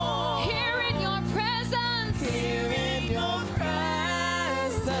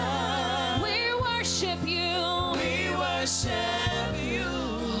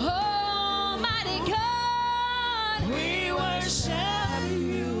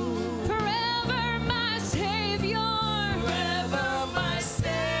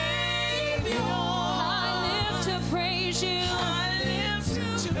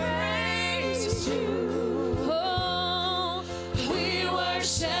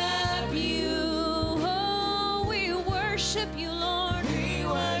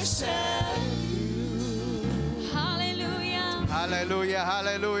Hallelujah,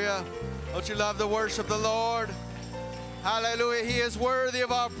 hallelujah. Don't you love the worship of the Lord? Hallelujah. He is worthy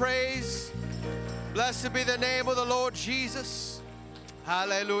of our praise. Blessed be the name of the Lord Jesus.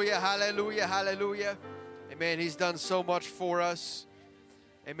 Hallelujah, hallelujah, hallelujah. Amen. He's done so much for us.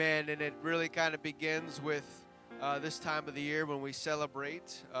 Amen. And it really kind of begins with this time of the year when we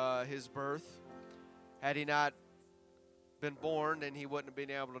celebrate his birth. Had he not been born, then he wouldn't have been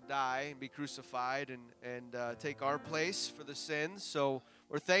able to die and be crucified and take our place for the sins. So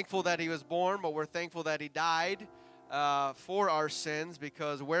we're thankful that he was born, but we're thankful that he died for our sins,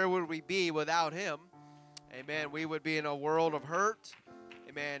 because where would we be without him? Amen. We would be in a world of hurt.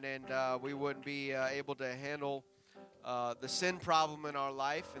 Amen. And we wouldn't be able to handle the sin problem in our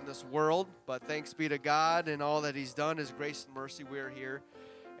life, in this world. But thanks be to God and all that he's done, his grace and mercy, we're here.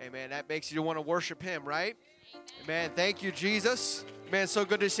 Amen. That makes you want to worship him, right? Amen. Thank you, Jesus. Man, so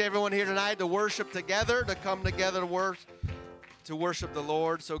good to see everyone here tonight to worship together, to come together to worship the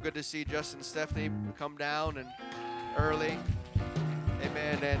Lord. So good to see Justin and Stephanie come down and early.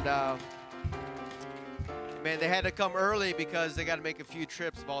 Amen. And man, they had to come early because they got to make a few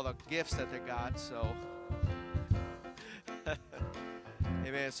trips of all the gifts that they got. So,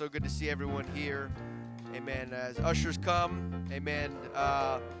 amen. So good to see everyone here. Amen. As ushers come, amen.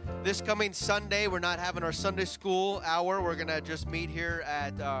 This coming Sunday, we're not having our Sunday school hour. We're going to just meet here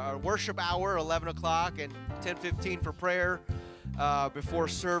at our worship hour, 11 o'clock, and 10:15 for prayer before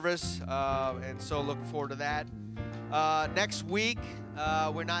service. And so looking forward to that. Next week,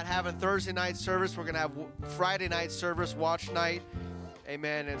 we're not having Thursday night service. We're going to have Friday night service, watch night.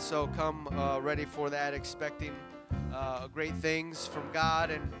 Amen. And so come ready for that, expecting great things from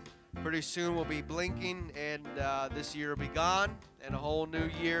God. And pretty soon we'll be blinking, and this year will be gone, and a whole new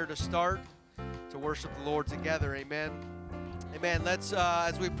year to start to worship the Lord together. Amen. Amen. Let's,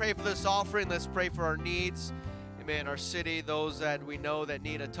 as we pray for this offering, let's pray for our needs. Amen. Our city, those that we know that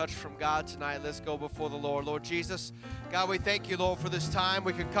need a touch from God tonight. Let's go before the Lord. Lord Jesus, God, we thank you, Lord, for this time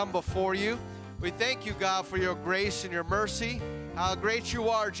we can come before you. We thank you, God, for your grace and your mercy. How great you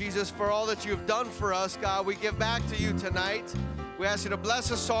are, Jesus, for all that you've done for us. God, we give back to you tonight. We ask you to bless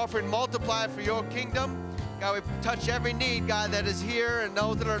this offering, multiply it for your kingdom. God, we touch every need, God, that is here and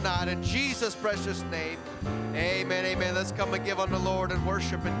those that are not. In Jesus' precious name, amen, amen. Let's come and give unto the Lord and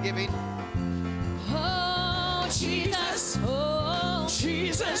worship and giving. Oh, Jesus. Oh,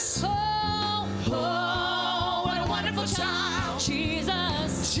 Jesus. Oh, oh, what a wonderful child.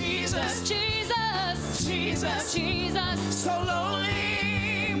 Jesus. Jesus. Jesus. Jesus. Jesus. So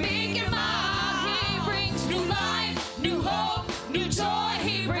lonely, meek and mild. He brings new life, new hope, new joy.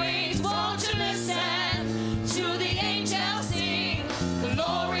 He brings. Won't you listen to the angels sing?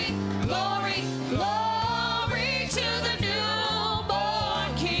 Glory, glory, glory to the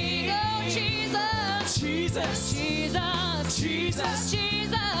newborn King. Oh, Jesus, Jesus, Jesus, Jesus,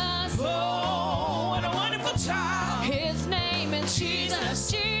 Jesus. Oh, what a wonderful child. His name is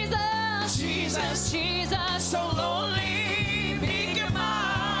Jesus, Jesus, Jesus, Jesus. So lonely, meek and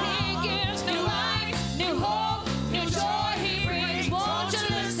mild. He gives new life, new hope, new joy. He brings. Won't you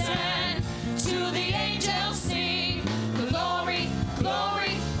listen to the angels sing? Glory,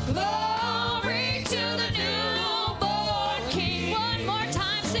 glory, glory to the newborn King. One more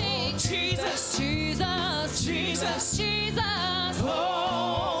time, sing. Jesus, Jesus, Jesus, Jesus.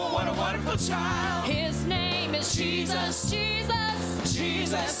 Oh, what a wonderful child. His name is Jesus, Jesus,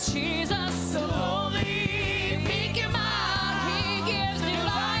 Jesus, Jesus. So lonely, meek and mild. He gives new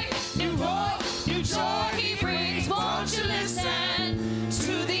life, new hope, new joy. He brings. Won't you listen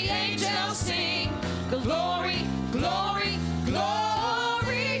to the angels sing? Glory, glory,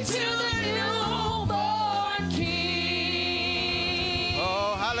 glory to the newborn King.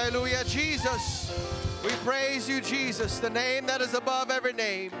 Oh, hallelujah, Jesus. We praise you, Jesus, the name that is above every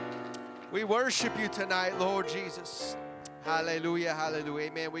name. We worship you tonight, Lord Jesus. Hallelujah, hallelujah.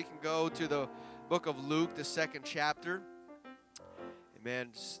 Amen. We can go to the book of Luke, the 2nd chapter.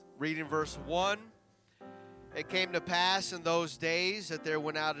 Amen. Just reading verse 1. It came to pass in those days that there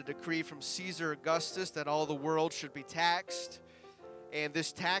went out a decree from Caesar Augustus that all the world should be taxed. And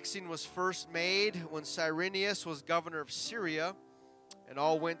this taxing was first made when Cyrenius was governor of Syria, and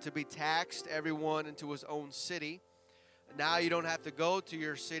all went to be taxed, everyone into his own city. And now you don't have to go to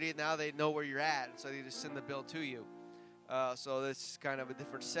your city. Now they know where you're at, so they just send the bill to you. So this is kind of a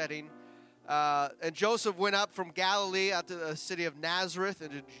different setting. And Joseph went up from Galilee out to the city of Nazareth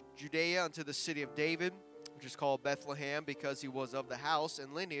into Judea unto the city of David, which is called Bethlehem, because he was of the house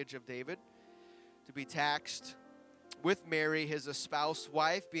and lineage of David, to be taxed with Mary, his espoused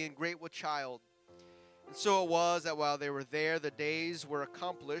wife, being great with child. And so it was that while they were there, the days were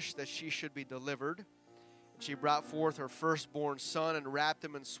accomplished that she should be delivered. She brought forth her firstborn son and wrapped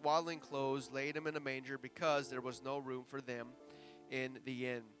him in swaddling clothes, laid him in a manger because there was no room for them in the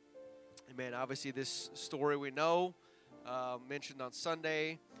inn. Amen. Obviously, this story we know, mentioned on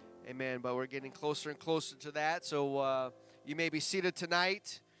Sunday. Amen. But we're getting closer and closer to that. So you may be seated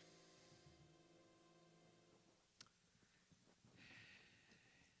tonight.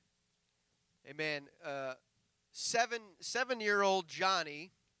 Amen. Seven-year-old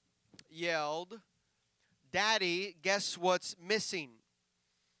Johnny yelled, "Daddy, guess what's missing?"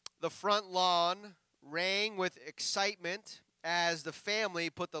 The front lawn rang with excitement as the family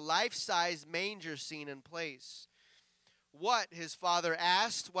put the life-size manger scene in place. "What?" his father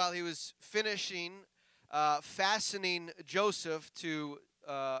asked while he was finishing fastening Joseph to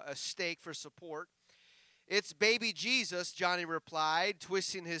a stake for support. "It's baby Jesus," Johnny replied,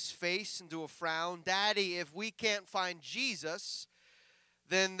 twisting his face into a frown. "Daddy, if we can't find Jesus,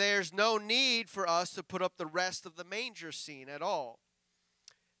 then there's no need for us to put up the rest of the manger scene at all."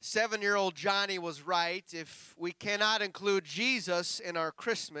 7-year-old Johnny was right. If we cannot include Jesus in our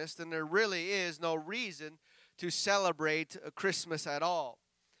Christmas, then there really is no reason to celebrate Christmas at all.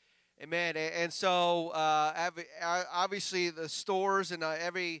 Amen. And so obviously the stores and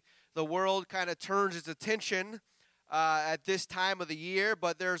the world kind of turns its attention at this time of the year,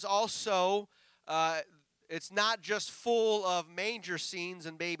 but there's also it's not just full of manger scenes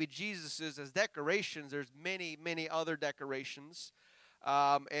and baby Jesuses as decorations. There's many, many other decorations.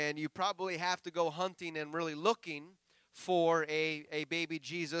 And you probably have to go hunting and really looking for a baby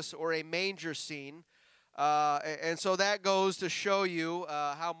Jesus or a manger scene. And so that goes to show you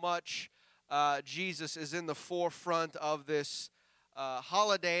how much Jesus is in the forefront of this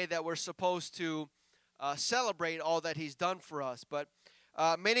holiday that we're supposed to celebrate all that he's done for us. But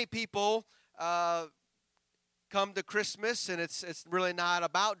many people come to Christmas, and it's really not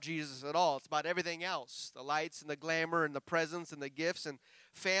about Jesus at all. It's about everything else. The lights and the glamour and the presents and the gifts and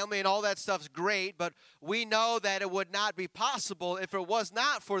family and all that stuff's great, but we know that it would not be possible if it was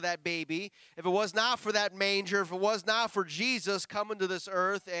not for that baby, if it was not for that manger, if it was not for Jesus coming to this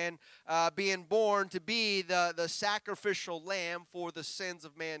earth and being born to be the sacrificial lamb for the sins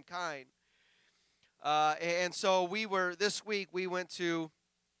of mankind. And so this week we went to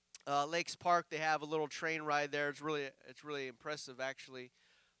Lakes Park. They have a little train ride there. It's really impressive, actually.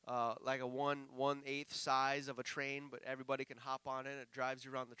 Like a 1/8 size of a train, but everybody can hop on it. It drives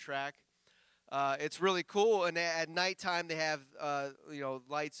you around the track. It's really cool. And at nighttime they have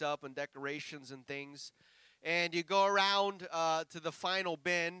lights up and decorations and things. And you go around to the final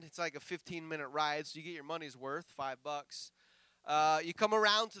bend. It's like a 15-minute ride, so you get your money's worth, $5. You come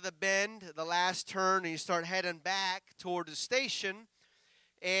around to the bend, the last turn, and you start heading back toward the station.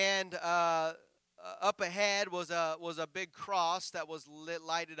 And up ahead was a big cross that was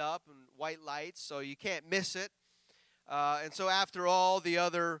lighted up and white lights, so you can't miss it. And so after all the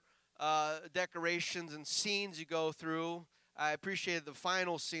other decorations and scenes you go through, I appreciated the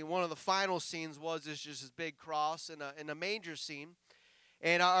final scene. One of the final scenes was just this big cross in a manger scene.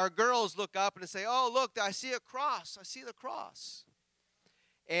 And our girls look up and say, "Oh, look, I see a cross. I see the cross."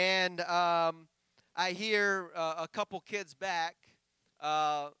 And I hear a couple kids back,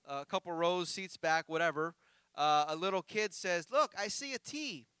 a couple rows, seats back, whatever. A little kid says, "Look, I see a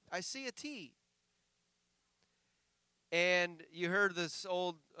T. I see a T." And you heard this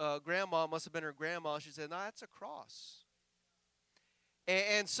old grandma, must have been her grandma, she said, "No, that's a cross."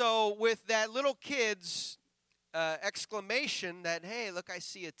 And so with that little kid's exclamation that, "Hey, look, I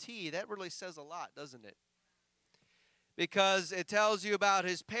see a T," that really says a lot, doesn't it? Because it tells you about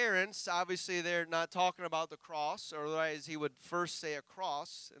his parents. Obviously, they're not talking about the cross, or otherwise he would first say a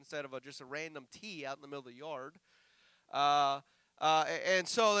cross instead of just a random T out in the middle of the yard. And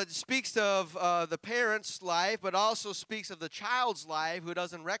so it speaks of the parent's life, but also speaks of the child's life who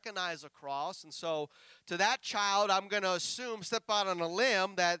doesn't recognize a cross. And so to that child, I'm going to assume, step out on a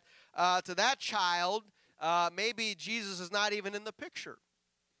limb, that to that child, maybe Jesus is not even in the picture.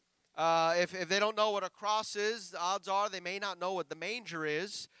 If they don't know what a cross is, the odds are they may not know what the manger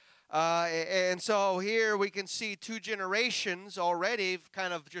is. And so here we can see 2 generations already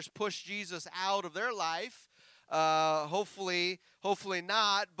kind of just push Jesus out of their life. Hopefully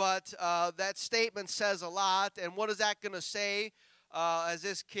not, but that statement says a lot. And what is that going to say as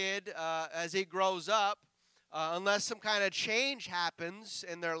this kid, as he grows up? Unless some kind of change happens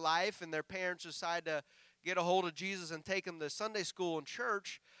in their life and their parents decide to get a hold of Jesus and take him to Sunday school and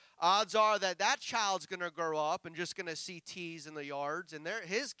church, odds are that child's going to grow up and just going to see T's in the yards, and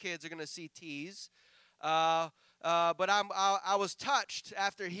his kids are going to see T's. But I was touched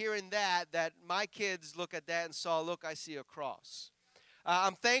after hearing that my kids look at that and saw, "Look, I see a cross."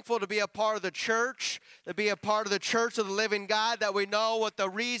 I'm thankful to be a part of the church, to be a part of the church of the living God, that we know what the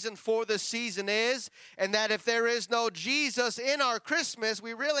reason for this season is, and that if there is no Jesus in our Christmas,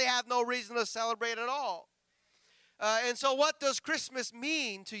 we really have no reason to celebrate at all. And so what does Christmas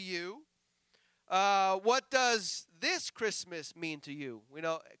mean to you? What does this Christmas mean to you? We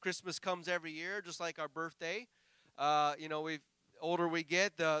know Christmas comes every year, just like our birthday. Older we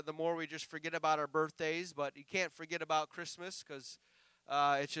get, the more we just forget about our birthdays, but you can't forget about Christmas because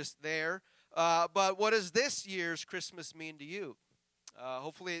it's just there. But what does this year's Christmas mean to you?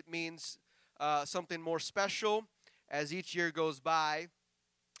 Hopefully it means something more special as each year goes by.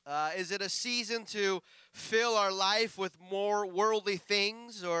 Is it a season to fill our life with more worldly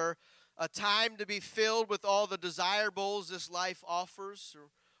things, or a time to be filled with all the desirables this life offers? Or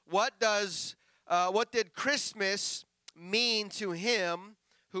what did Christmas mean to him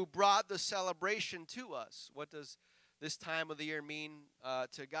who brought the celebration to us? What does this time of the year mean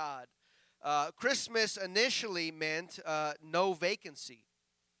to God? Christmas initially meant no vacancy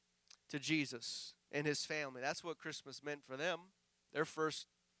to Jesus and his family. That's what Christmas meant for them. Their first,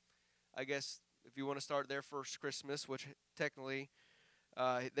 I guess, if you want to start their first Christmas, which technically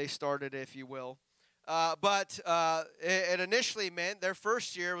they started, if you will. But it initially meant their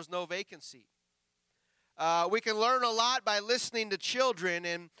first year was no vacancy. We can learn a lot by listening to children,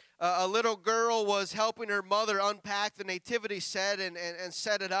 and a little girl was helping her mother unpack the nativity set and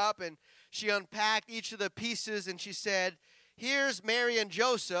set it up, and she unpacked each of the pieces, and she said, "Here's Mary and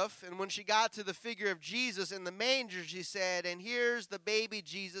Joseph," and when she got to the figure of Jesus in the manger, she said, "And here's the baby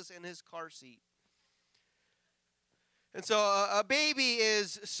Jesus in his car seat." And so a baby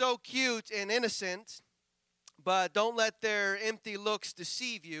is so cute and innocent, but don't let their empty looks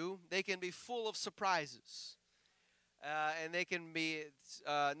deceive you. They can be full of surprises, and they can be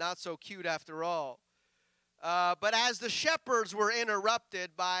not so cute after all. But as the shepherds were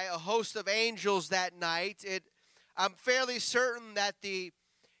interrupted by a host of angels that night, I'm fairly certain that the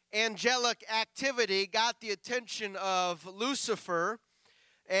angelic activity got the attention of Lucifer,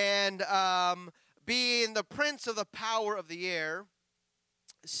 and being the prince of the power of the air,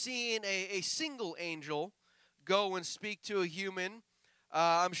 seeing a single angel go and speak to a human,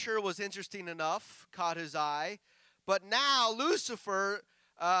 I'm sure was interesting enough, caught his eye. But now Lucifer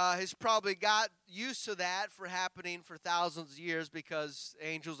has probably got used to that for happening for thousands of years, because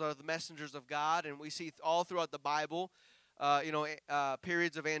angels are the messengers of God, and we see all throughout the Bible,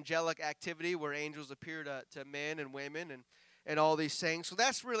 periods of angelic activity where angels appear to men and women and all these things. So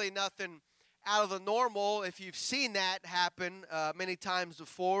that's really nothing out of the normal if you've seen that happen many times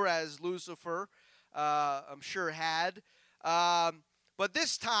before, as Lucifer I'm sure had. But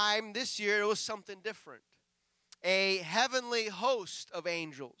this year, it was something different. A heavenly host of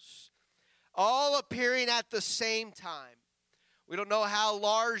angels, all appearing at the same time. We don't know how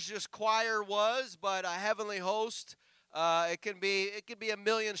large this choir was, but a heavenly host, it can be 1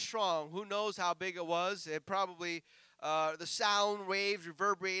 million strong. Who knows how big it was? It probably, the sound waves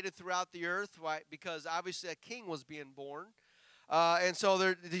reverberated throughout the earth, right? Because obviously a king was being born. And so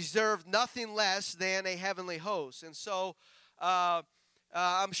they deserved nothing less than a heavenly host. And so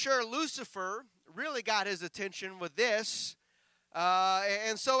I'm sure Lucifer really got his attention with this.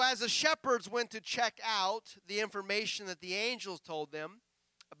 And so as the shepherds went to check out the information that the angels told them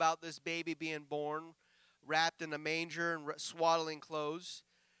about this baby being born, wrapped in a manger and swaddling clothes,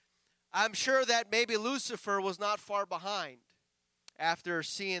 I'm sure that maybe Lucifer was not far behind after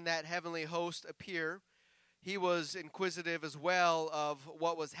seeing that heavenly host appear. He was inquisitive as well of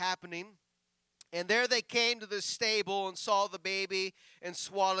what was happening. And there they came to this stable and saw the baby in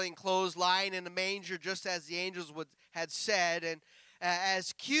swaddling clothes lying in a manger, just as the angels had said. And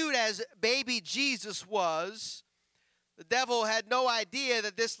as cute as baby Jesus was, the devil had no idea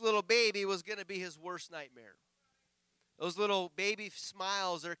that this little baby was going to be his worst nightmare. Those little baby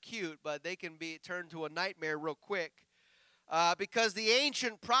smiles are cute, but they can be turned to a nightmare real quick. Because the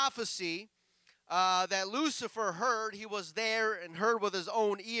ancient prophecy that Lucifer heard, he was there and heard with his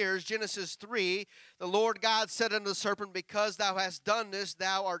own ears. Genesis 3, the Lord God said unto the serpent, "Because thou hast done this,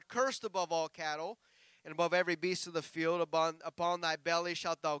 thou art cursed above all cattle, and above every beast of the field. Upon thy belly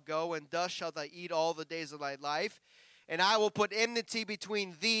shalt thou go, and dust shalt thou eat all the days of thy life. And I will put enmity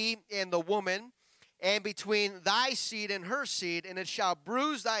between thee and the woman, and between thy seed and her seed, and it shall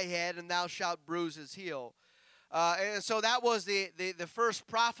bruise thy head, and thou shalt bruise his heel." And so that was the first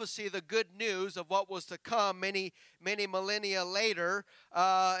prophecy, the good news of what was to come many millennia later.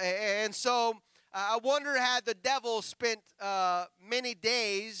 And so I wonder, had the devil spent many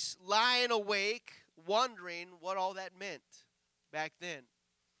days lying awake, wondering what all that meant back then.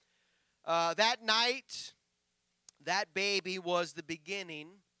 That night, that baby was the beginning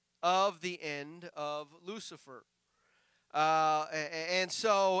of the end of Lucifer. And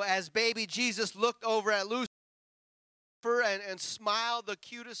so as baby Jesus looked over at Lucifer and smiled the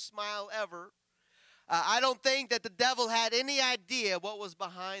cutest smile ever, I don't think that the devil had any idea what was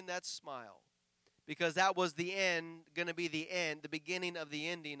behind that smile, because that was the end, going to be the end, the beginning of the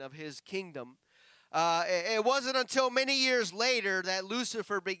ending of his kingdom. It wasn't until many years later that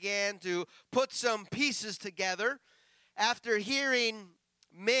Lucifer began to put some pieces together after hearing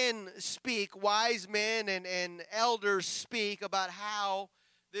men speak, wise men and elders speak about how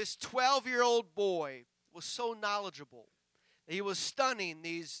this 12-year-old boy was so knowledgeable. He was stunning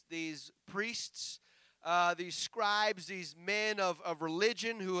these priests, these scribes, these men of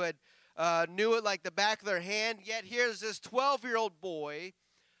religion who had knew it like the back of their hand. Yet here's this 12-year-old boy,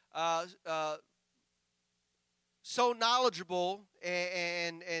 so knowledgeable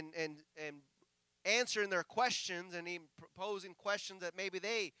and answering their questions, and even proposing questions that maybe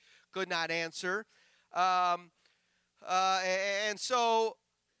they could not answer. And so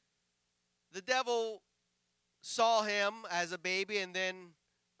the devil saw him as a baby, and then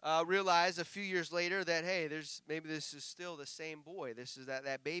realized a few years later that, hey, maybe this is still the same boy. This is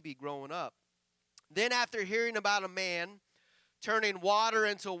that baby growing up. Then after hearing about a man turning water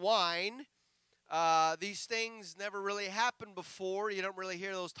into wine, these things never really happened before. You don't really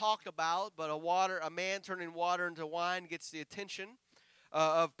hear those talked about, but a man turning water into wine gets the attention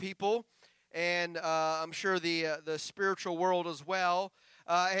of people, and I'm sure the spiritual world as well.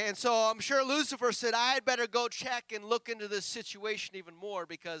 And so I'm sure Lucifer said, I had better go check and look into this situation even more,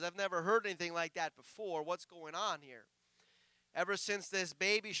 because I've never heard anything like that before. What's going on here? Ever since this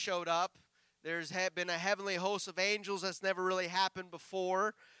baby showed up, there's been a heavenly host of angels that's never really happened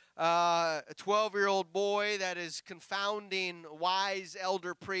before. A 12-year-old boy that is confounding wise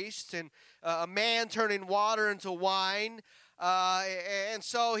elder priests, and a man turning water into wine. And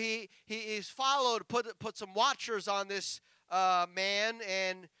so he's followed, put some watchers on this man,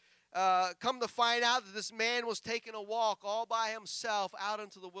 and come to find out that this man was taking a walk all by himself out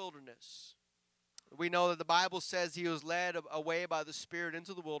into the wilderness. We know that the Bible says he was led away by the Spirit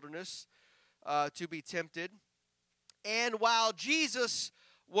into the wilderness to be tempted. And while Jesus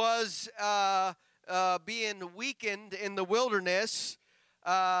was being weakened in the wilderness,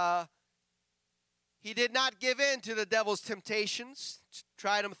 he did not give in to the devil's temptations.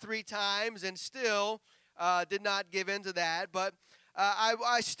 Tried him 3 times and still did not give in to that. But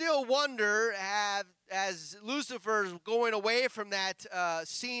I still wonder, as Lucifer's going away from that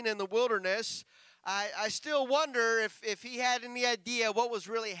scene in the wilderness, I still wonder if he had any idea what was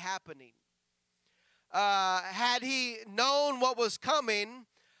really happening. Had he known what was coming,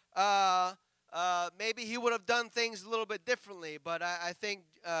 maybe he would have done things a little bit differently. But I think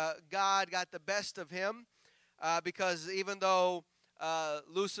God got the best of him, because even though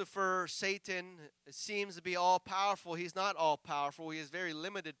Lucifer, Satan, seems to be all-powerful, he's not all-powerful. He has very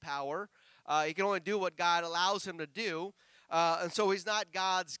limited power. He can only do what God allows him to do. And so he's not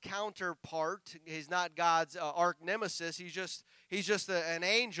God's counterpart. He's not God's arch nemesis. He's just an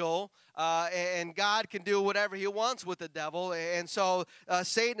angel, and God can do whatever he wants with the devil. And so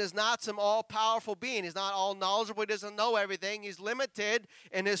Satan is not some all-powerful being. He's not all-knowledgeable. He doesn't know everything. He's limited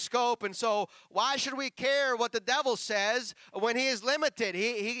in his scope. And so why should we care what the devil says when he is limited?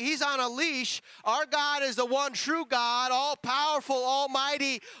 He's on a leash. Our God is the one true God, all-powerful,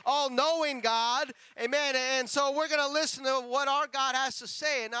 almighty, all-knowing God. Amen. And so we're going to listen to what our God has to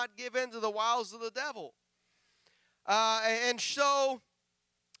say and not give in to the wiles of the devil. And so,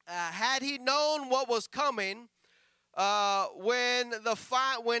 had he known what was coming, when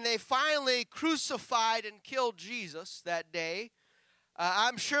they finally crucified and killed Jesus that day,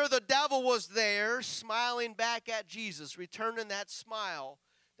 I'm sure the devil was there smiling back at Jesus, returning that smile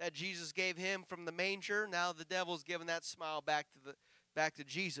that Jesus gave him from the manger. Now the devil's giving that smile back to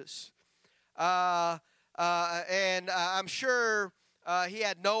Jesus. And I'm sure he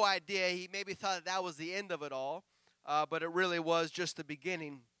had no idea. He maybe thought that was the end of it all, but it really was just the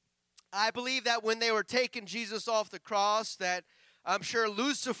beginning. I believe that when they were taking Jesus off the cross, that I'm sure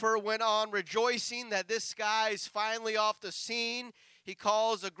Lucifer went on rejoicing that this guy's finally off the scene. He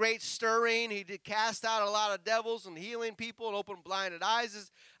caused a great stirring. He did cast out a lot of devils and healing people and open blinded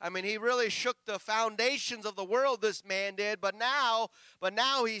eyes. I mean, he really shook the foundations of the world, this man did. But now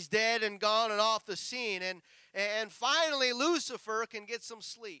he's dead and gone and off the scene. And finally, Lucifer can get some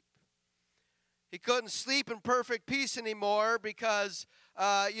sleep. He couldn't sleep in perfect peace anymore because,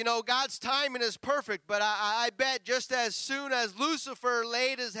 God's timing is perfect. But I bet just as soon as Lucifer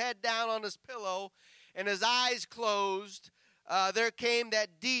laid his head down on his pillow and his eyes closed, there came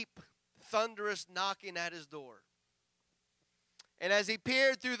that deep, thunderous knocking at his door. And as he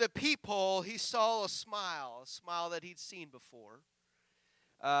peered through the peephole, he saw a smile that he'd seen before,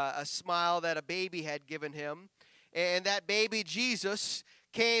 a smile that a baby had given him. And that baby Jesus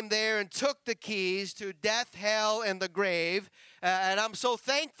came there and took the keys to death, hell, and the grave. And I'm so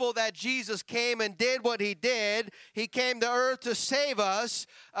thankful that Jesus came and did what he did. He came to earth to save us.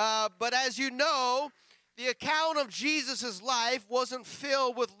 But as you know, the account of Jesus' life wasn't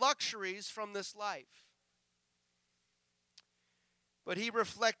filled with luxuries from this life. But he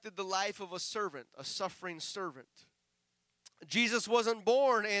reflected the life of a servant, a suffering servant. Jesus wasn't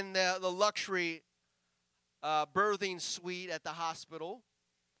born in the luxury birthing suite at the hospital.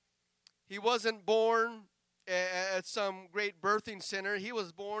 He wasn't born at some great birthing center. He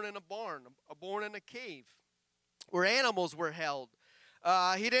was born in a barn, born in a cave where animals were held.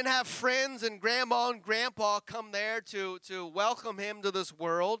 He didn't have friends and grandma and grandpa come there to welcome him to this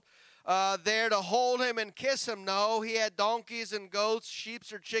world, there to hold him and kiss him. No, he had donkeys and goats, sheep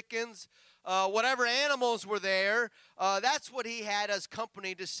or chickens, whatever animals were there. That's what he had as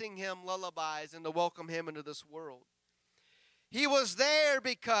company to sing him lullabies and to welcome him into this world. He was there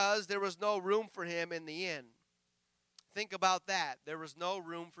because there was no room for him in the inn. Think about that. There was no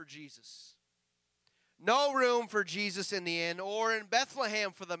room for Jesus. No room for Jesus in the inn or in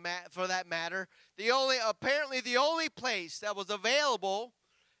Bethlehem for that matter. Apparently the only place that was available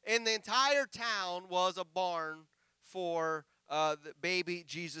in the entire town was a barn for the baby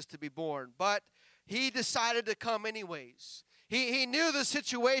Jesus to be born. But he decided to come anyways. He knew the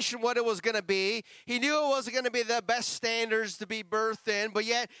situation, what it was going to be. He knew it wasn't going to be the best standards to be birthed in, but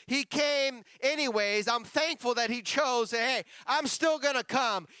yet he came anyways. I'm thankful that he chose, hey, I'm still going to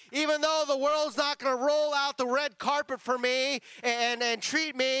come. Even though the world's not going to roll out the red carpet for me and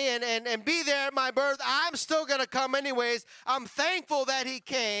treat me and be there at my birth, I'm still going to come anyways. I'm thankful that he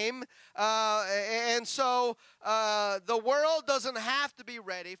came. And so the world doesn't have to be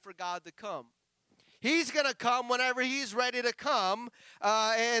ready for God to come. He's going to come whenever he's ready to come.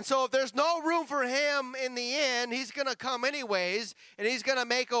 And so if there's no room for him in the inn, he's going to come anyways, and he's going to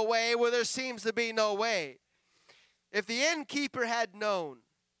make a way where there seems to be no way. If the innkeeper had known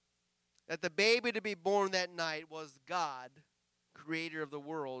that the baby to be born that night was God, creator of the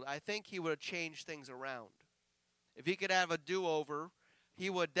world, I think he would have changed things around. If he could have a do-over,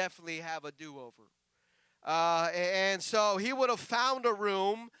 he would definitely have a do-over. And so he would have found a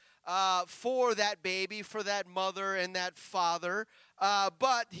room for that baby, for that mother and that father.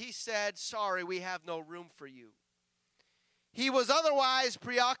 But he said, sorry, we have no room for you. He was otherwise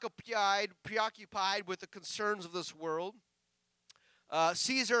preoccupied with the concerns of this world.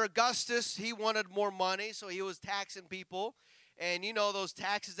 Caesar Augustus, he wanted more money, so he was taxing people. And you know those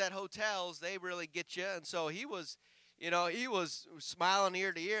taxes at hotels, they really get you. And so he was smiling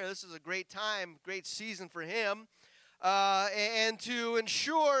ear to ear. This is a great time, great season for him. And to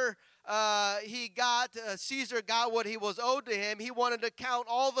ensure Caesar got what he was owed to him, he wanted to count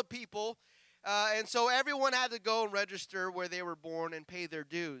all the people. And so everyone had to go and register where they were born and pay their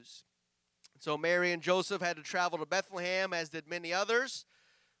dues. So Mary and Joseph had to travel to Bethlehem, as did many others.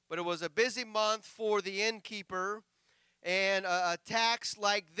 But it was a busy month for the innkeeper. And a tax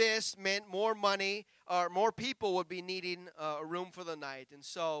like this meant more money, or more people would be needing a room for the night. And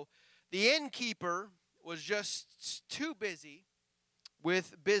so the innkeeper was just too busy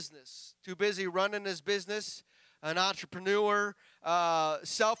with business, too busy running his business, an entrepreneur,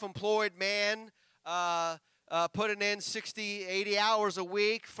 self-employed man, putting in 60, 80 hours a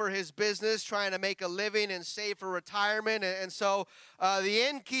week for his business, trying to make a living and save for retirement. And so the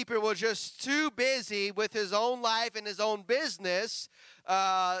innkeeper was just too busy with his own life and his own business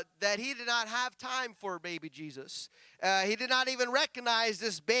that he did not have time for baby Jesus. He did not even recognize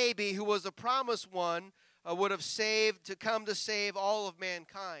this baby who was the promised one would have come to save all of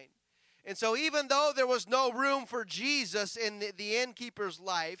mankind. And so even though there was no room for Jesus in the innkeeper's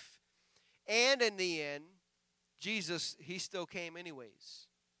life and in the inn, Jesus, he still came anyways.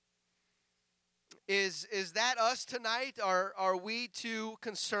 Is that us tonight? Are we too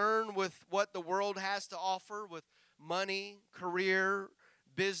concerned with what the world has to offer, with money, career,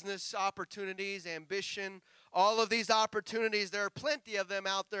 business opportunities, ambition, all of these opportunities? There are plenty of them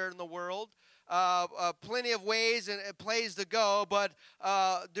out there in the world. Plenty of ways and plays to go, but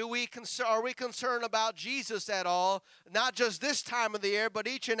are we concerned about Jesus at all? Not just this time of the year, but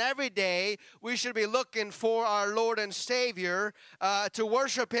each and every day we should be looking for our Lord and Savior to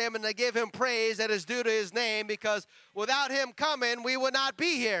worship Him and to give Him praise that is due to His name, because without Him coming, we would not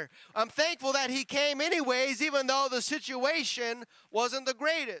be here. I'm thankful that He came anyways, even though the situation wasn't the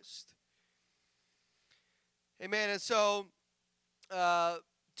greatest. Amen. And so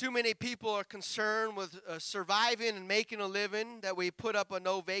too many people are concerned with surviving and making a living that we put up a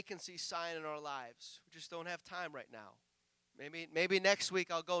no vacancy sign in our lives. We just don't have time right now. Maybe next week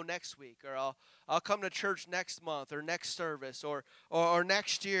I'll go next week, or I'll come to church next month or next service or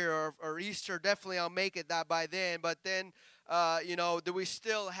next year or Easter. Definitely I'll make it that by then. But then, do we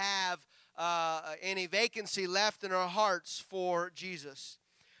still have any vacancy left in our hearts for Jesus?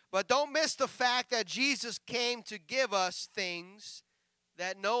 But don't miss the fact that Jesus came to give us things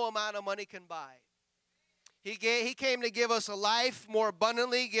that no amount of money can buy. He came to give us a life more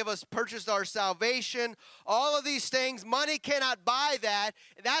abundantly, purchased our salvation, all of these things. Money cannot buy that.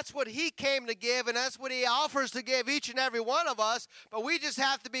 And that's what he came to give, and that's what he offers to give each and every one of us. But we just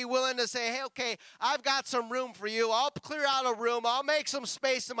have to be willing to say, hey, okay, I've got some room for you. I'll clear out a room. I'll make some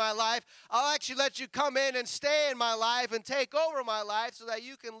space in my life. I'll actually let you come in and stay in my life and take over my life so that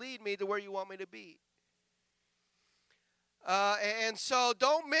you can lead me to where you want me to be. And so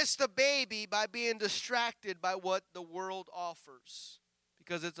don't miss the baby by being distracted by what the world offers,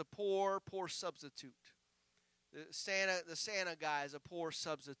 because it's a poor substitute. The Santa guy is a poor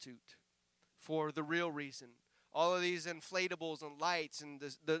substitute for the real reason. All of these inflatables and lights and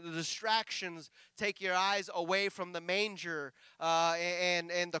the distractions take your eyes away from the manger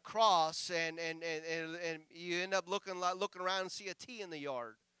and the cross, and you end up looking around and see a T in the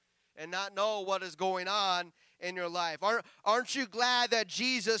yard and not know what is going on in your life. Aren't you glad that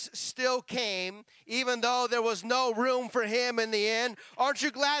Jesus still came, even though there was no room for him in the end? Aren't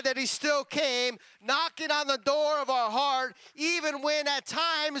you glad that he still came, knocking on the door of our heart, even when at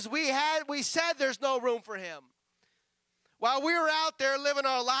times we said there's no room for him? While we were out there living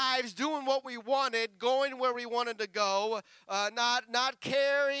our lives, doing what we wanted, going where we wanted to go, not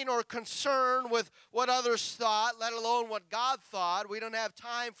caring or concerned with what others thought, let alone what God thought. We don't have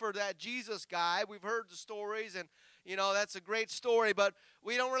time for that Jesus guy. We've heard the stories, and, that's a great story, but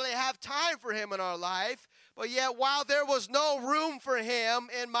we don't really have time for him in our life. But yet, while there was no room for him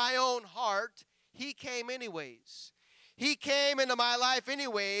in my own heart, he came anyways. He came into my life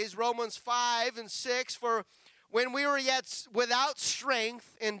anyways. Romans 5 and 6, for when we were yet without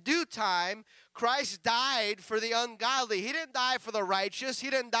strength, in due time, Christ died for the ungodly. He didn't die for the righteous. He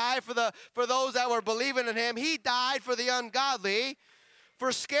didn't die for those that were believing in him. He died for the ungodly.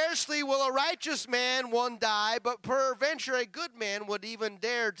 For scarcely will a righteous man one die, but peradventure a good man would even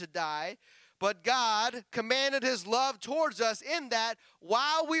dare to die. But God commanded his love towards us in that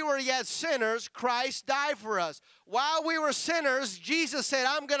while we were yet sinners, Christ died for us. While we were sinners, Jesus said,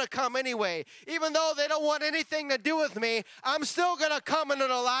 I'm going to come anyway. Even though they don't want anything to do with me, I'm still going to come into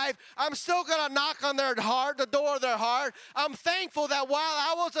their life. I'm still going to knock on their heart, the door of their heart. I'm thankful that while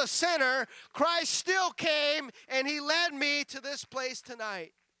I was a sinner, Christ still came and he led me to this place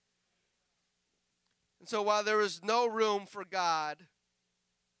tonight. And so while there was no room for God,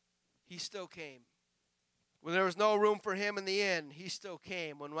 he still came. When there was no room for him in the end, he still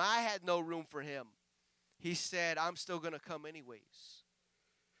came. When I had no room for him, he said, I'm still going to come anyways.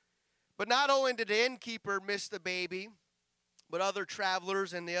 But not only did the innkeeper miss the baby, but other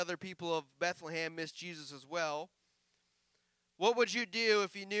travelers and the other people of Bethlehem missed Jesus as well. What would you do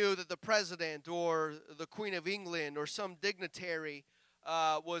if you knew that the president or the Queen of England or some dignitary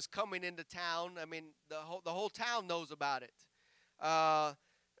was coming into town? I mean, the whole town knows about it.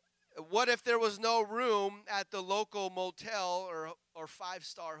 What if there was no room at the local motel or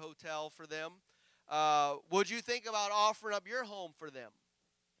five-star hotel for them? Would you think about offering up your home for them?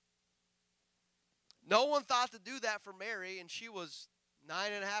 No one thought to do that for Mary, and she was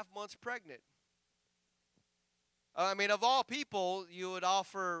 9.5 months pregnant. I mean, of all people, you would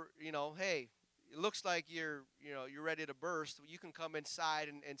offer, hey, it looks like you're ready to burst. You can come inside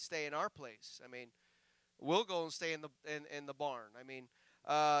and stay in our place. I mean, we'll go and stay in the barn. I mean,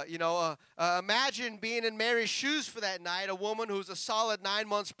 imagine being in Mary's shoes for that night, a woman who's a solid 9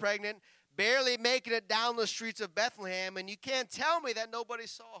 months pregnant, barely making it down the streets of Bethlehem, and you can't tell me that nobody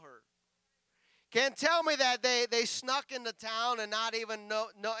saw her. Can't tell me that they snuck into town and not even know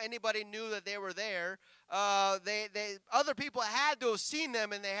anybody knew that they were there. Other people had to have seen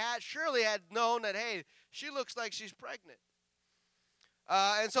them, and they surely had known that, hey, she looks like she's pregnant.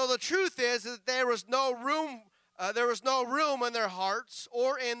 And so the truth is that there was no room in their hearts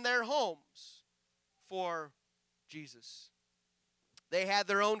or in their homes for Jesus. They had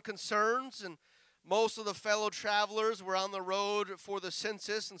their own concerns, and most of the fellow travelers were on the road for the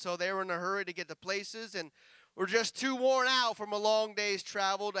census, and so they were in a hurry to get to places, and were just too worn out from a long day's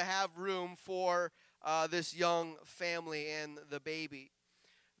travel to have room for this young family and the baby.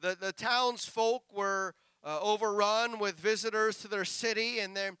 The townsfolk were overrun with visitors to their city,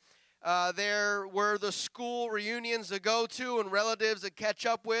 and There were the school reunions to go to and relatives to catch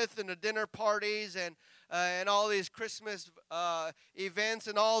up with and the dinner parties and all these Christmas events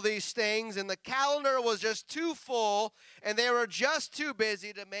and all these things. And the calendar was just too full, and they were just too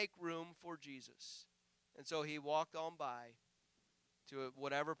busy to make room for Jesus. And so he walked on by to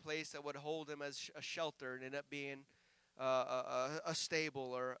whatever place that would hold him as a shelter, and ended up being a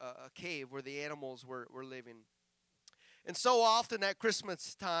stable or a cave where the animals were living. And so often at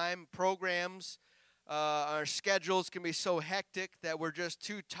Christmas time, programs, our schedules can be so hectic that we're just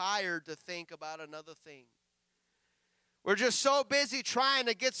too tired to think about another thing. We're just so busy trying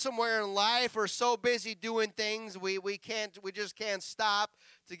to get somewhere in life, or so busy doing things we just can't stop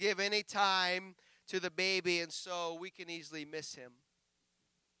to give any time to the baby, and so we can easily miss him.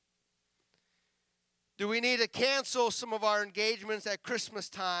 Do we need to cancel some of our engagements at Christmas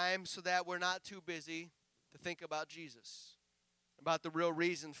time so that we're not too busy to think about Jesus, about the real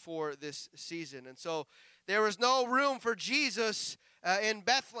reason for this season? And so there was no room for Jesus in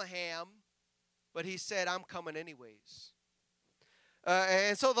Bethlehem, but he said, I'm coming anyways.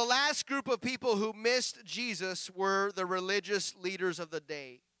 And so the last group of people who missed Jesus were the religious leaders of the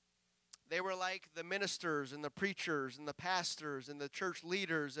day. They were like the ministers and the preachers and the pastors and the church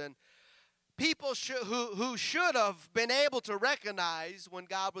leaders and people who should have been able to recognize when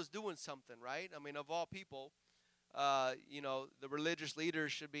God was doing something, right? I mean, of all people, the religious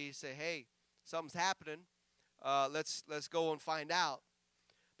leaders should say, hey, something's happening. Let's go and find out.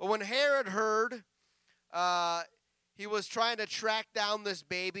 But when Herod heard he was trying to track down this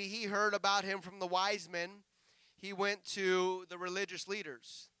baby, he heard about him from the wise men. He went to the religious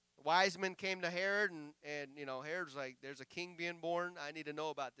leaders. The wise men came to Herod, and Herod's like, there's a king being born. I need to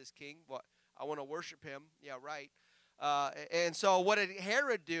know about this king. What? I want to worship him. Yeah, right. And so what did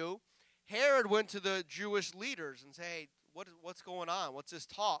Herod do? Herod went to the Jewish leaders and said, hey, what's going on? What's this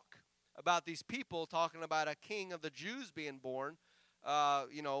talk about these people talking about a king of the Jews being born? What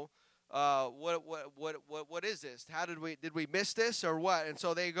is this? How did we miss this or what? And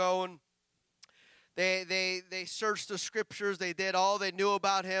so they go and they searched the scriptures. They did all they knew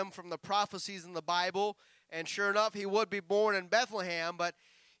about him from the prophecies in the Bible. And sure enough, he would be born in Bethlehem. But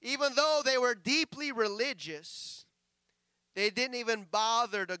even though they were deeply religious, they didn't even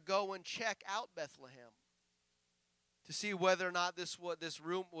bother to go and check out Bethlehem to see whether or not this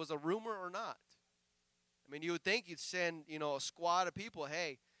room was a rumor or not. I mean, you would think you'd send, a squad of people,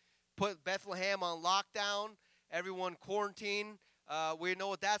 hey, put Bethlehem on lockdown, everyone quarantine. We know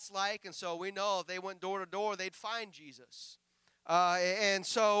what that's like, and so we know if they went door to door, they'd find Jesus.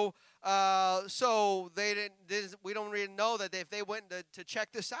 So they didn't. We don't really know that if they went to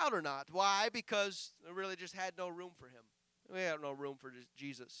check this out or not. Why? Because they really just had no room for him. We had no room for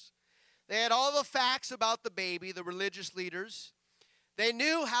Jesus. They had all the facts about the baby, the religious leaders. They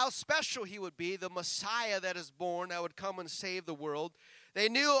knew how special he would be, the Messiah that is born, that would come and save the world. They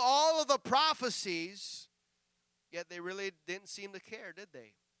knew all of the prophecies, yet they really didn't seem to care, did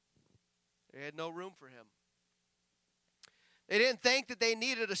they? They had no room for him. They didn't think that they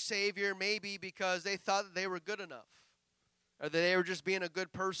needed a Savior, maybe because they thought that they were good enough, or that they were just being a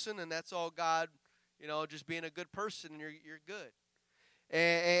good person, and that's all God, just being a good person, and you're good.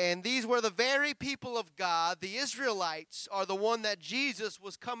 And these were the very people of God. The Israelites are the one that Jesus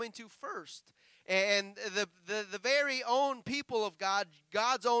was coming to first. And the very own people of God,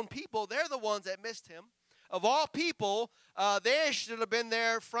 God's own people, they're the ones that missed him. Of all people, they should have been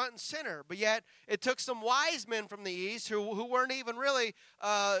there front and center. But yet, it took some wise men from the East who weren't even really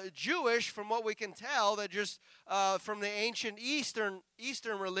Jewish from what we can tell. They're just from the ancient Eastern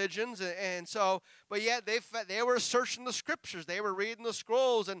religions. And so, but yet they were searching the scriptures. They were reading the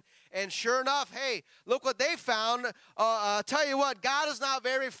scrolls. And sure enough, hey, look what they found. I'll tell you what, God is not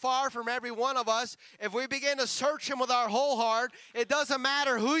very far from every one of us. If we begin to search him with our whole heart, it doesn't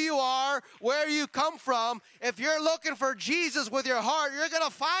matter who you are, where you come from. If you're looking for Jesus with your heart, you're going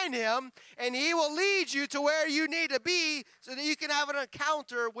to find him, and he will lead you to where you need to be so that you can have an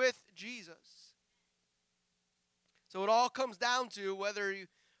encounter with Jesus. So it all comes down to whether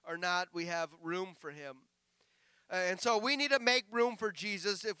or not we have room for him. And so we need to make room for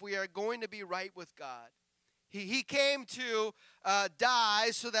Jesus if we are going to be right with God. He came to die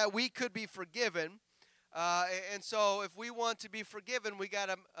so that we could be forgiven. And so if we want to be forgiven, we got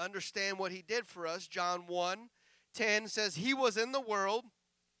to understand what he did for us. John 1:10 says, he was in the world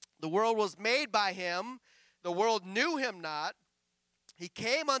was made by him, the world knew him not. He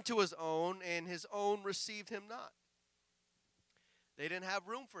came unto his own, and his own received him not. They didn't have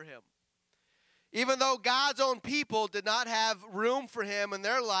room for him. Even though God's own people did not have room for him in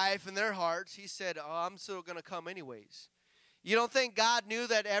their life and their hearts, he said, I'm still going to come anyways. You don't think God knew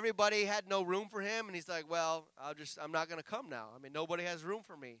that everybody had no room for him? And he's like, well, I'm not going to come now. I mean, nobody has room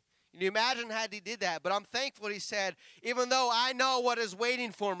for me. Can you imagine had he did that? But I'm thankful he said, even though I know what is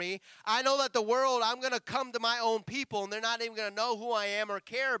waiting for me, I know that the world, I'm going to come to my own people, and they're not even going to know who I am or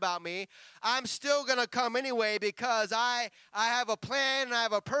care about me. I'm still going to come anyway because I have a plan, and I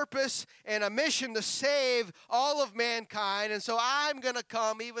have a purpose and a mission to save all of mankind. And so I'm going to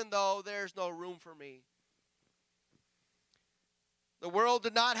come even though there's no room for me. The world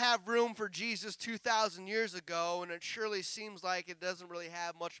did not have room for Jesus 2,000 years ago, and it surely seems like it doesn't really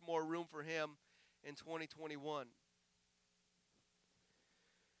have much more room for him in 2021.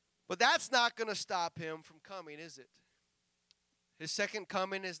 But that's not going to stop him from coming, is it? His second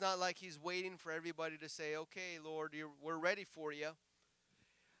coming is not like he's waiting for everybody to say, okay, Lord, we're ready for you.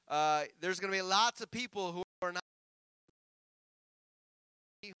 There's going to be lots of people who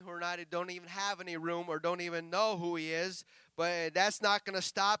don't even have any room or don't even know who he is, but that's not going to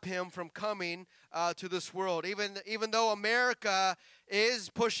stop him from coming to this world. Even though America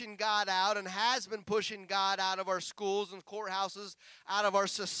is pushing God out and has been pushing God out of our schools and courthouses, out of our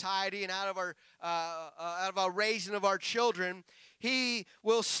society and out of our raising of our children, he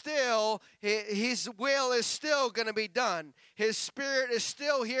will still, his will is still going to be done. His Spirit is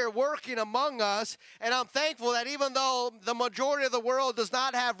still here working among us, and I'm thankful that even though the majority of the world does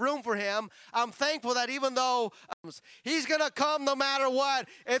not have room for him, I'm thankful that even though he's going to come no matter what,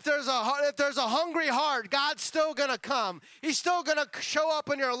 if there's a hungry heart, God's still going to come. He's still going to show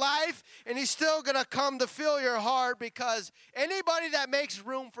up in your life, and he's still going to come to fill your heart, because anybody that makes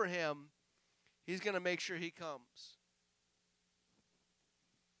room for him, he's going to make sure he comes.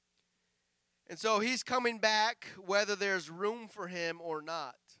 And so he's coming back whether there's room for him or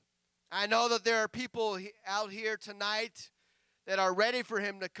not. I know that there are people out here tonight that are ready for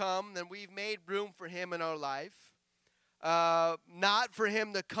him to come, and we've made room for him in our life. Not for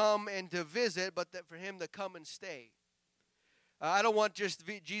him to come and to visit, but for him to come and stay. I don't want just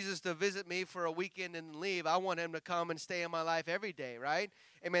Jesus to visit me for a weekend and leave. I want him to come and stay in my life every day, right?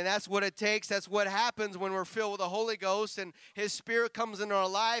 I mean, that's what it takes. That's what happens when we're filled with the Holy Ghost and his Spirit comes into our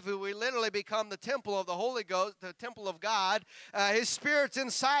life. We literally become the temple of the Holy Ghost, the temple of God. His Spirit's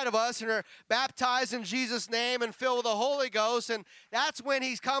inside of us, and are baptized in Jesus' name and filled with the Holy Ghost. And that's when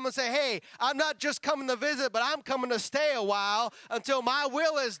he's come and say, hey, I'm not just coming to visit, but I'm coming to stay a while until my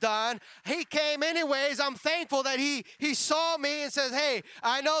will is done. He came anyways. I'm thankful that he saw me and says, hey,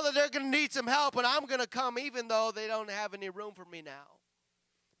 I know that they're going to need some help, and I'm going to come even though they don't have any room for me now.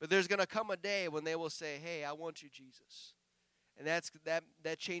 But there's going to come a day when they will say, hey, I want you, Jesus. And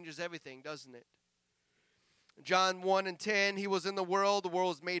that changes everything, doesn't it? John 1:10, he was in the world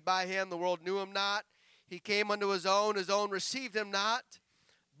was made by him, the world knew him not. He came unto his own received him not.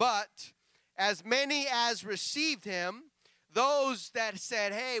 But as many as received him, those that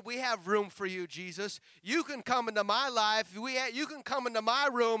said, hey, we have room for you, Jesus. You can come into my life. You can come into my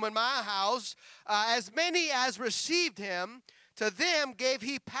room and my house. As many as received him, to them gave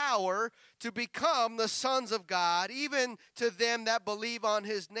he power to become the sons of God, even to them that believe on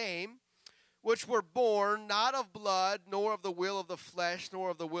his name, which were born not of blood, nor of the will of the flesh, nor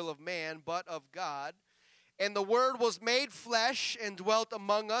of the will of man, but of God. And the Word was made flesh and dwelt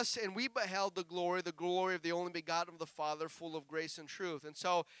among us, and we beheld the glory of the only begotten of the Father, full of grace and truth. And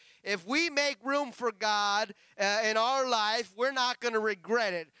so if we make room for God in our life, we're not going to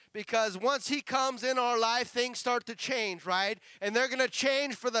regret it, because once he comes in our life, things start to change, right? And they're going to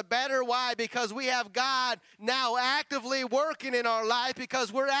change for the better. Why? Because we have God now actively working in our life,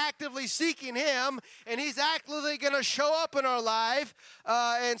 because we're actively seeking him, and he's actively going to show up in our life.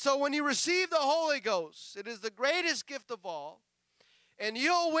 And so when you receive the Holy Ghost, it is the greatest gift of all, and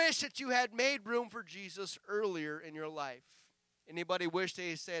you'll wish that you had made room for Jesus earlier in your life. Anybody wish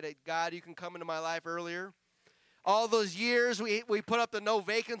they said, God, you can come into my life earlier? All those years we put up the no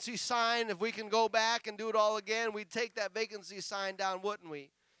vacancy sign. If we can go back and do it all again, we'd take that vacancy sign down, wouldn't we?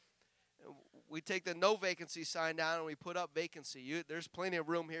 We take the no vacancy sign down and we put up vacancy. There's plenty of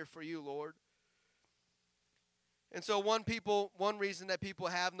room here for you, Lord. And so one reason that people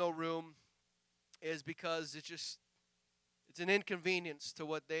have no room is because it's an inconvenience to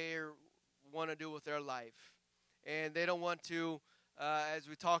what they want to do with their life. And they don't want to, as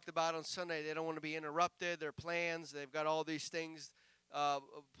we talked about on Sunday, they don't want to be interrupted. Their plans, they've got all these things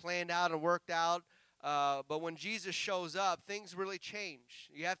planned out and worked out. But when Jesus shows up, things really change.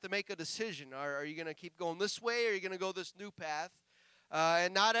 You have to make a decision. Are you going to keep going this way, or are you going to go this new path?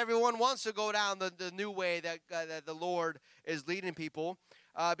 And not everyone wants to go down the new way that the Lord is leading people.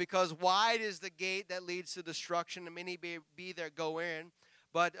 Because wide is the gate that leads to destruction, and many be there go in.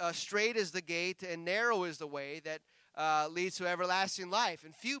 But straight is the gate, and narrow is the way that leads to everlasting life,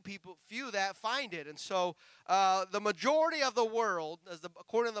 and few that find it. And so the majority of the world,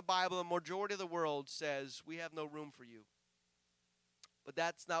 according to the Bible, the majority of the world says we have no room for you. But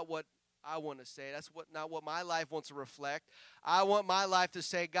that's not what I want to say. That's not what my life wants to reflect. I want my life to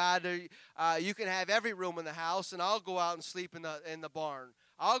say, God, you can have every room in the house, and I'll go out and sleep in the barn.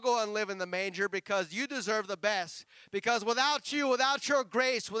 I'll go out and live in the manger because you deserve the best. Because without you, without your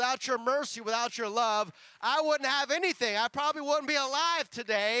grace, without your mercy, without your love, I wouldn't have anything. I probably wouldn't be alive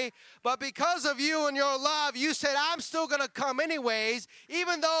today. But because of you and your love, you said, I'm still going to come anyways.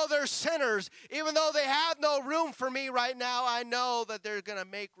 Even though they're sinners, even though they have no room for me right now, I know that they're going to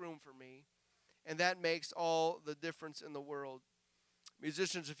make room for me. And that makes all the difference in the world.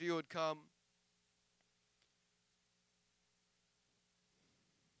 Musicians, if you would come.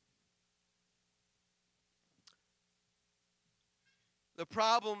 The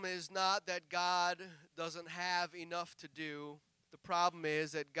problem is not that God doesn't have enough to do. The problem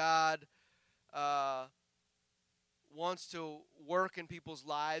is that God wants to work in people's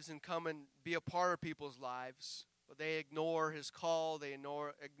lives and come and be a part of people's lives. But they ignore his call. They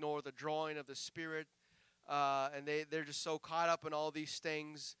ignore the drawing of the Spirit. And they're just so caught up in all these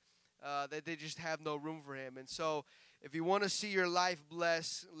things that they just have no room for him. And so if you want to see your life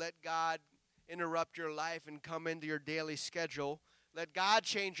blessed, let God interrupt your life and come into your daily schedule. Let God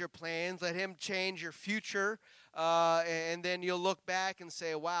change your plans. Let him change your future. And then you'll look back and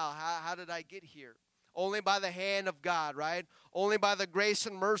say, wow, how did I get here? Only by the hand of God, right? Only by the grace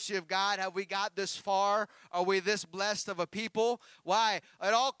and mercy of God have we got this far. Are we this blessed of a people? Why?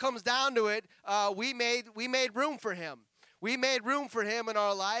 It all comes down to it. We made room for him. We made room for him in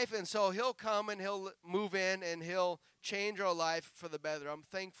our life, and so he'll come and he'll move in and he'll change our life for the better. I'm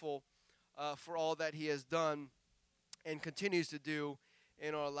thankful for all that he has done and continues to do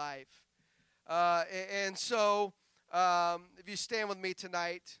in our life. And so, if you stand with me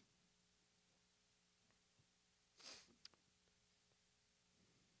tonight,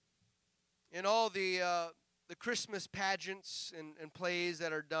 in all the Christmas pageants and plays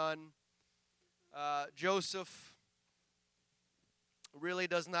that are done, Joseph really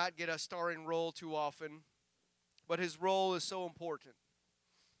does not get a starring role too often, but his role is so important.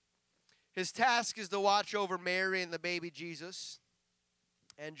 His task is to watch over Mary and the baby Jesus.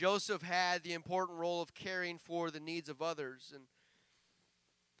 And Joseph had the important role of caring for the needs of others. And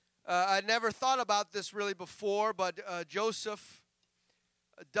I never thought about this really before, but Joseph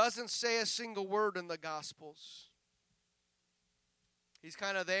doesn't say a single word in the Gospels. He's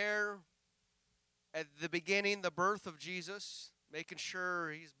kind of there at the beginning, the birth of Jesus, making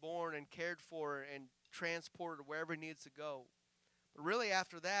sure he's born and cared for and transported wherever he needs to go. But really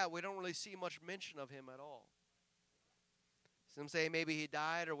after that, we don't really see much mention of him at all. Some say maybe he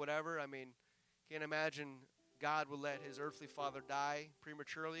died or whatever. I mean, can't imagine God would let his earthly father die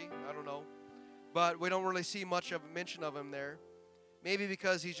prematurely. I don't know. But we don't really see much of a mention of him there. Maybe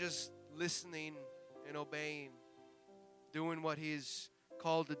because he's just listening and obeying, doing what he's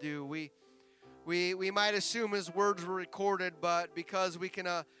called to do. We might assume his words were recorded, but because we can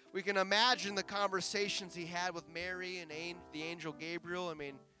imagine the conversations he had with Mary and the angel Gabriel. I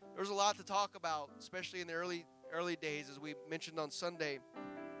mean, there's a lot to talk about, especially in the early days, as we mentioned on Sunday.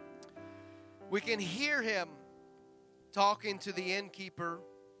 We can hear him talking to the innkeeper.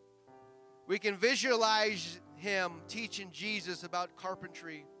 We can visualize him teaching Jesus about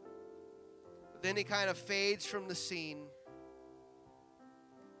carpentry. But then he kind of fades from the scene.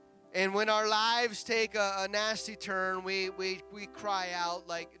 And when our lives take a nasty turn, we cry out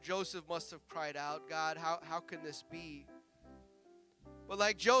like Joseph must have cried out, God, how can this be? But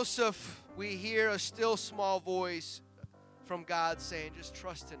like Joseph, we hear a still small voice from God saying, just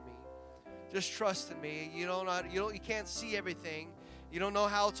trust in me. Just trust in me. You can't see everything. You don't know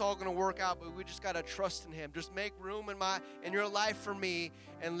how it's all going to work out, but we just got to trust in him. Just make room in your life for me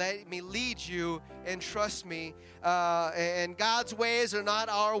and let me lead you and trust me. And God's ways are not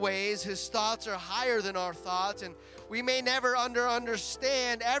our ways. His thoughts are higher than our thoughts. And we may never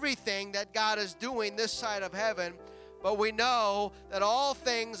understand everything that God is doing this side of heaven, but we know that all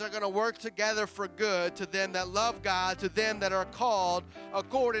things are going to work together for good to them that love God, to them that are called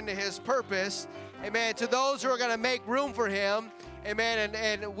according to his purpose. Amen. To those who are going to make room for him. Amen.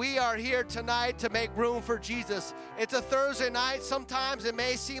 And we are here tonight to make room for Jesus. It's a Thursday night. Sometimes it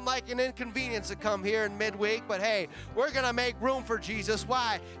may seem like an inconvenience to come here in midweek, but hey, we're going to make room for Jesus.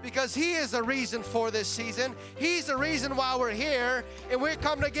 Why? Because he is the reason for this season. He's the reason why we're here, and we're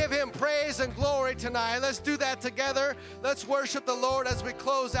come to give him praise and glory tonight. Let's do that together. Let's worship the Lord as we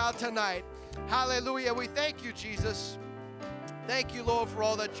close out tonight. Hallelujah. We thank you, Jesus. Thank you, Lord, for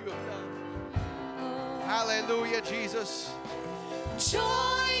all that you have done. Hallelujah, Jesus.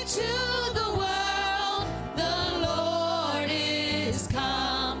 Joy to the world, the Lord is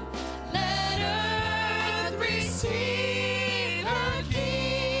come. Let earth receive her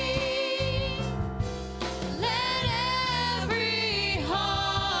King. Let every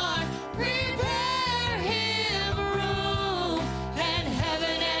heart prepare him room, and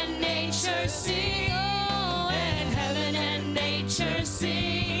heaven and nature sing. Oh, and heaven and nature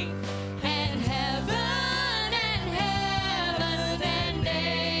sing. And heaven and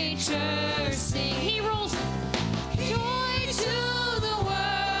nature sing. He rules. Joy to the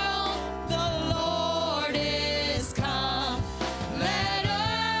world, the Lord is come. Let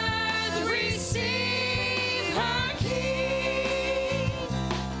earth receive her King.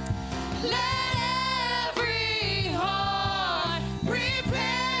 Let every heart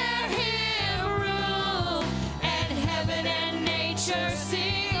prepare him room, and heaven and nature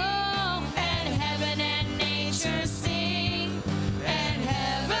sing. Oh, and heaven and nature sing. And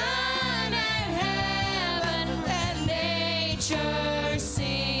heaven and nature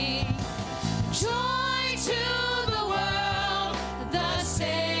sing. Joy to the world, the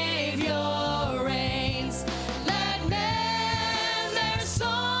Savior reigns. Let men their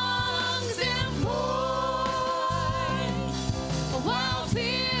songs employ, while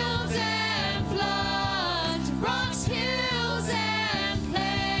fields and floods, rocks, hills, and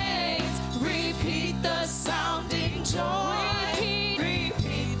plains repeat the sounding joy.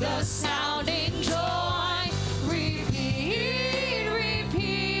 Repeat the sounding joy. Repeat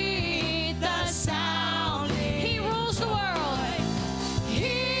the sounding. He rules the world.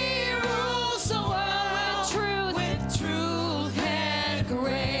 He rules the world with truth and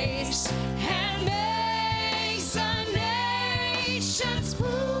grace, and makes the nations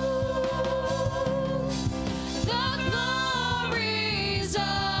prove the glories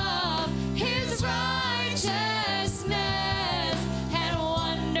of his righteousness, and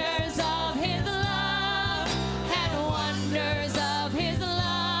wonders of his love, and wonders of his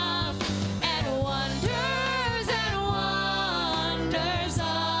love, and wonders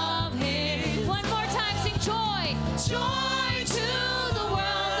of his. One more time, sing joy. Joy to the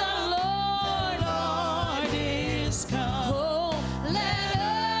world, the Lord is come. Oh, let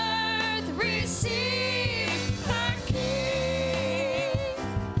earth receive her King.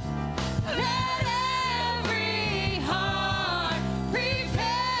 Let every heart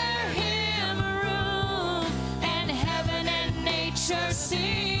prepare him room, and heaven and nature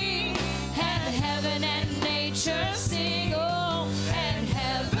sing. And heaven and nature sing. Oh, and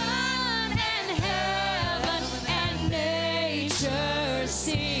heaven and nature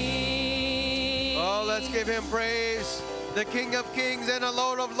sing. Oh, let's give him praise. The King of Kings and the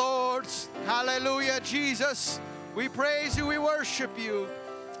Lord of Lords. Hallelujah, Jesus. We praise you. We worship you.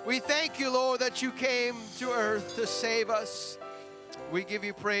 We thank you, Lord, that you came to earth to save us. We give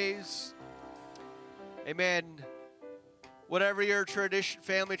you praise. Amen. Whatever your tradition,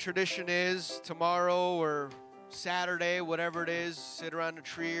 family tradition is, tomorrow or Saturday, whatever it is, sit around a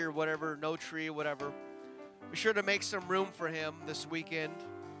tree or whatever, no tree, whatever. Be sure to make some room for him this weekend.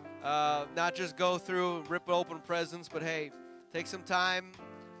 Not just go through and rip open presents, but hey, take some time.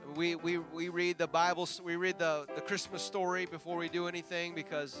 We read the Bible, we read the Christmas story before we do anything,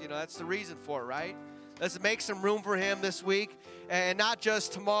 because, you know, that's the reason for it, right? Let's make some room for him this week, and not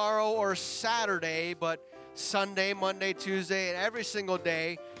just tomorrow or Saturday, but Sunday, Monday, Tuesday, and every single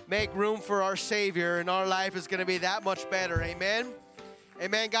day. Make room for our Savior, and our life is going to be that much better. Amen?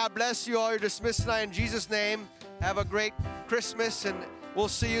 Amen. God bless you all. You're dismissed tonight in Jesus' name. Have a great Christmas, and we'll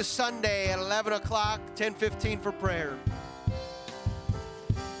see you Sunday at 11 o'clock, 10:15 for prayer.